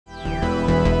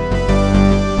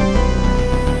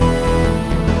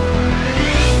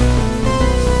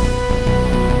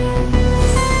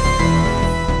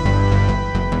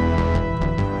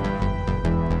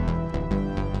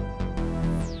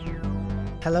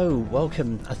Hello,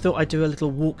 welcome. I thought I'd do a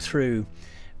little walkthrough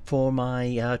for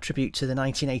my tribute to the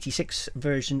 1986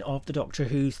 version of the Doctor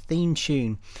Who theme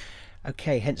tune.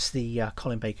 Okay, hence the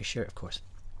Colin Baker shirt, of course.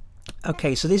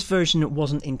 Okay, so this version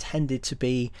wasn't intended to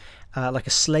be like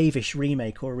a slavish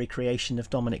remake or a recreation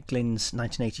of Dominic Glynn's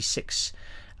 1986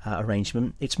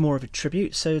 arrangement. It's more of a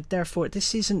tribute, so therefore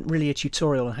this isn't really a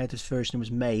tutorial on how this version was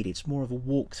made. It's more of a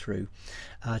walkthrough,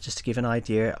 just to give an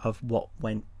idea of what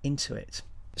went into it.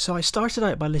 So I started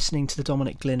out by listening to the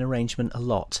Dominic Glynn arrangement a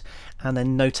lot and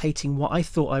then notating what I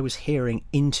thought I was hearing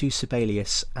into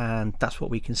Sibelius, and that's what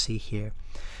we can see here.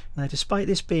 Now, despite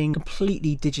this being a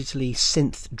completely digitally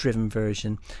synth driven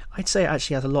version, I'd say it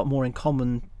actually has a lot more in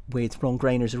common with Ron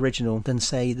Grainer's original than,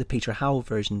 say, the Peter Howell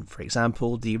version. For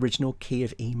example, the original key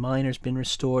of E minor has been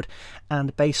restored and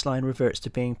the bass line reverts to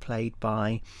being played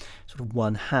by sort of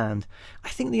one hand. I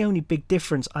think the only big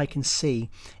difference I can see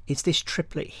is this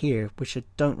triplet here, which I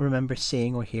don't remember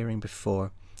seeing or hearing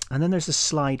before. And then there's the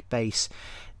slide bass.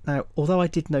 Now, although I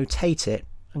did notate it,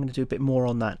 I'm going to do a bit more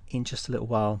on that in just a little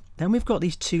while. Then we've got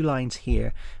these two lines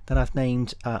here that I've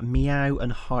named Meow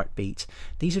and Heartbeat.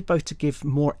 These are both to give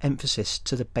more emphasis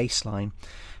to the bass line.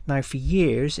 Now, for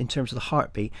years, in terms of the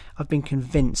heartbeat, I've been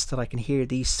convinced that I can hear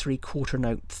these 3/4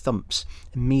 note thumps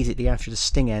immediately after the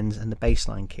sting ends and the bass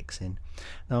line kicks in.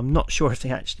 Now, I'm not sure if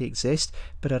they actually exist,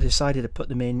 but I decided to put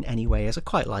them in anyway, as I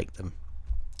quite like them.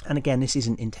 And again, this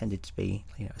isn't intended to be,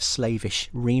 a slavish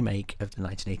remake of the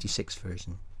 1986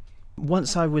 version.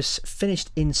 Once I was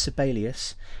finished in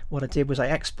Sibelius, what I did was I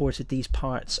exported these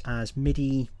parts as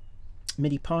MIDI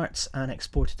parts and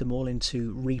exported them all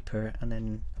into Reaper, and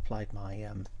then applied my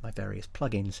my various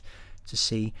plugins to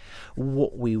see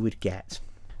what we would get.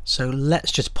 So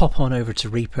let's just pop on over to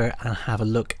Reaper and have a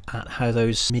look at how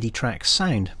those MIDI tracks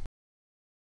sound.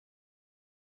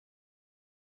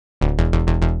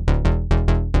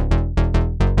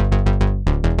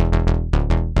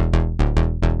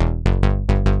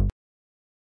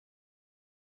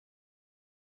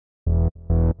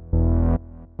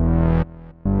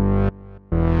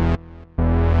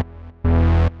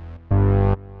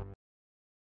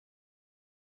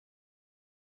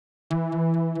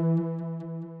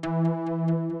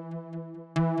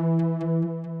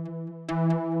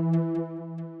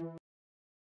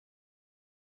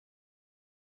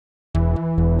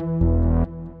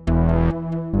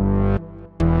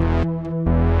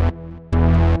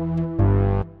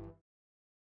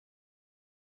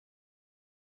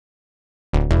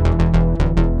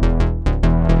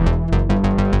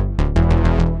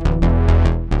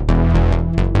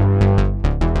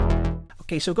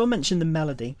 Okay, so I've got to mention the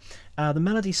melody. The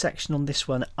melody section on this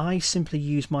one, I simply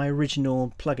use my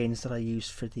original plugins that I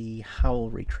used for the Howell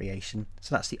recreation.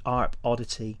 So that's the ARP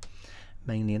Oddity,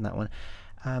 mainly in that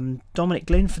one. Dominic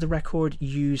Glynn, for the record,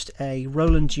 used a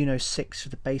Roland Juno 6 for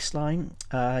the bass line,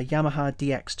 Yamaha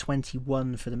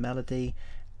DX21 for the melody,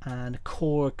 and a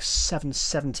Korg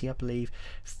 770, I believe,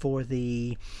 for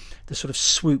the sort of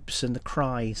swoops and the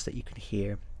cries that you can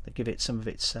hear, that give it some of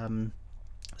its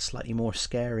slightly more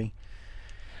scary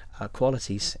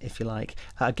qualities, if you like.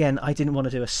 Again, I didn't want to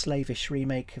do a slavish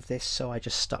remake of this, so I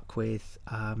just stuck with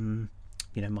my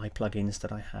plugins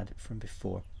that I had from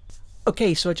before.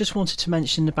 Okay, so I just wanted to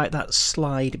mention about that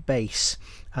slide bass,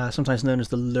 sometimes known as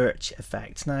the lurch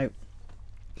effect. Now,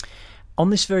 on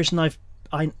this version,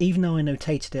 even though I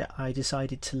notated it, I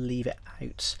decided to leave it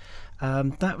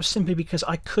out. That was simply because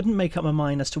I couldn't make up my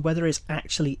mind as to whether it's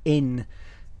actually in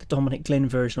the Dominic Glynn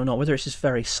version or not, whether it's just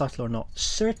very subtle or not.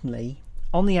 Certainly,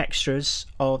 on the extras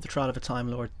of the Trial of a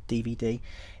Time Lord DVD,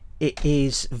 it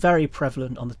is very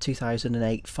prevalent on the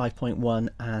 2008 5.1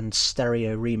 and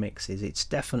stereo remixes. It's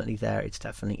definitely there, it's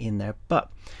definitely in there. But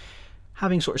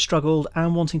having sort of struggled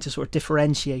and wanting to sort of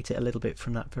differentiate it a little bit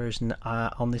from that version,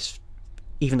 on this,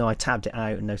 even though I tabbed it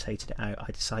out and notated it out,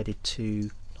 I decided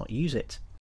to not use it.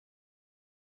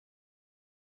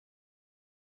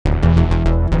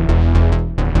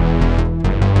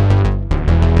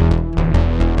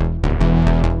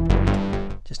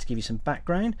 Just to give you some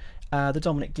background, the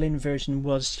Dominic Glynn version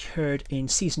was heard in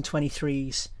season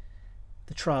 23's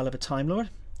The Trial of a Time Lord.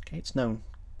 Okay, it's known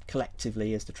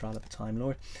collectively as The Trial of a Time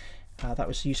Lord. That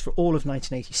was used for all of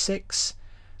 1986.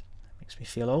 That makes me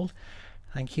feel old.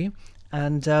 Thank you.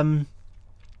 And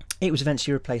it was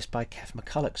eventually replaced by Kev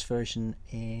McCulloch's version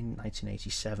in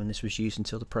 1987. This was used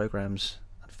until the programme's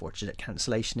unfortunate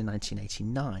cancellation in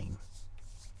 1989.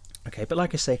 Okay, but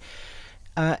like I say,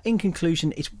 in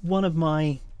conclusion, it's one of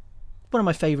my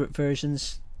favourite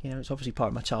versions. It's obviously part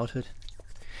of my childhood,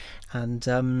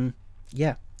 and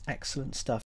yeah, excellent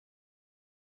stuff.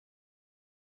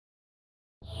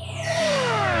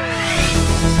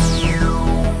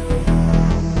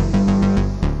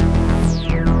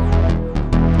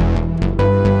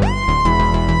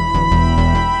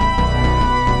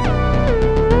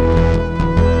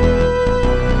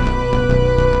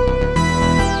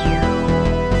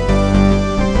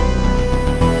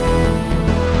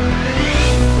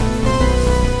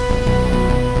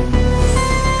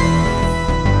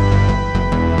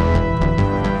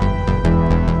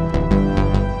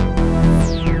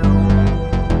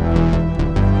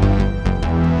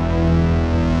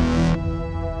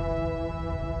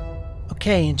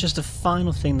 Okay, and just a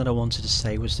final thing that I wanted to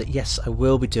say was that yes, I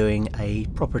will be doing a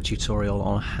proper tutorial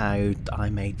on how I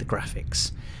made the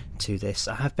graphics to this.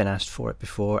 I have been asked for it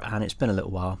before and it's been a little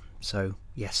while, so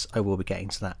yes, I will be getting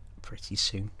to that pretty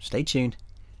soon. Stay tuned.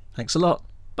 Thanks a lot.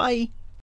 Bye.